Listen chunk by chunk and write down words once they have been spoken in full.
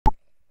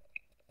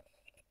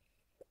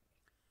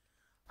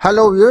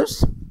Hello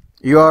viewers,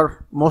 you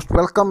are most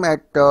welcome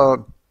at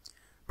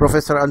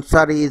Professor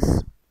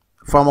Ansari's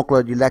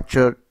Pharmacology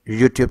Lecture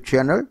YouTube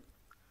channel.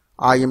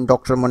 I am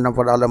Dr.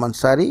 Munawwar Alam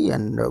Ansari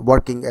and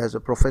working as a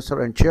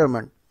professor and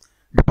chairman,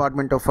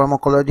 Department of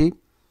Pharmacology,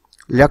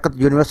 Liaquat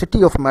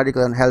University of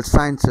Medical and Health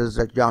Sciences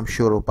at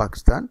Jamshoro,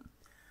 Pakistan.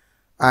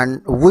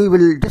 And we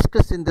will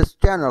discuss in this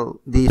channel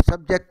the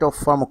subject of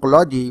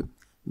pharmacology,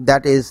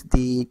 that is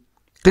the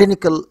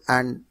clinical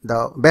and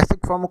the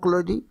basic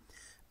pharmacology.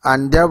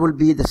 And there will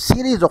be the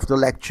series of the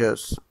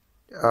lectures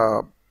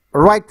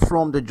right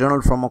from the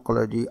general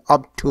pharmacology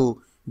up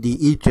to the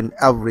each and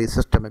every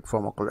systemic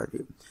pharmacology.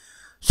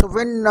 So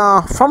when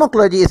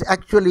pharmacology is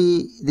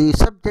actually the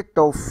subject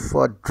of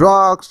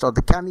drugs or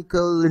the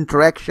chemical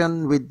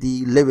interaction with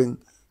the living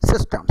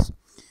systems,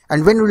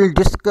 and when we will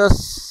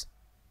discuss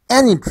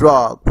any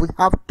drug, we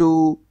have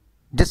to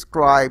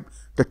describe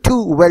the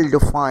two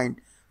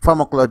well-defined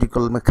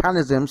pharmacological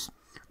mechanisms.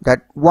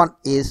 That one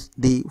is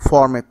the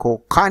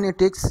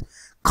pharmacokinetics.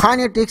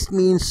 Kinetics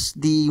means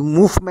the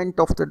movement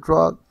of the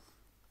drug,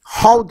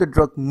 how the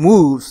drug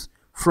moves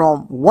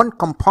from one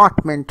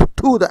compartment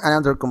to the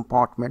another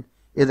compartment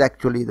is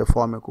actually the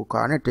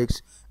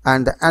pharmacokinetics,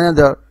 and the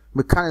another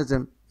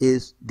mechanism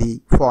is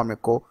the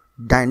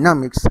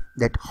pharmacodynamics,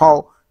 that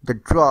how the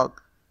drug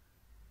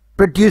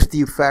produce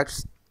the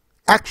effects.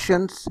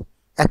 Actions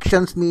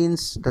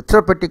means the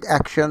therapeutic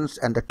actions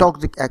and the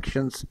toxic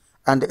actions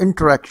and the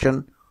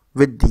interaction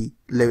with the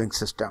living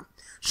system.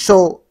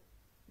 So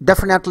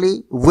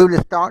definitely we will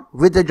start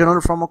with the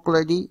general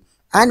pharmacology,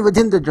 and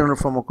within the general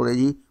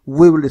pharmacology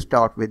we will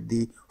start with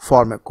the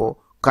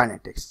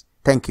pharmacokinetics.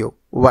 Thank you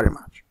very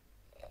much.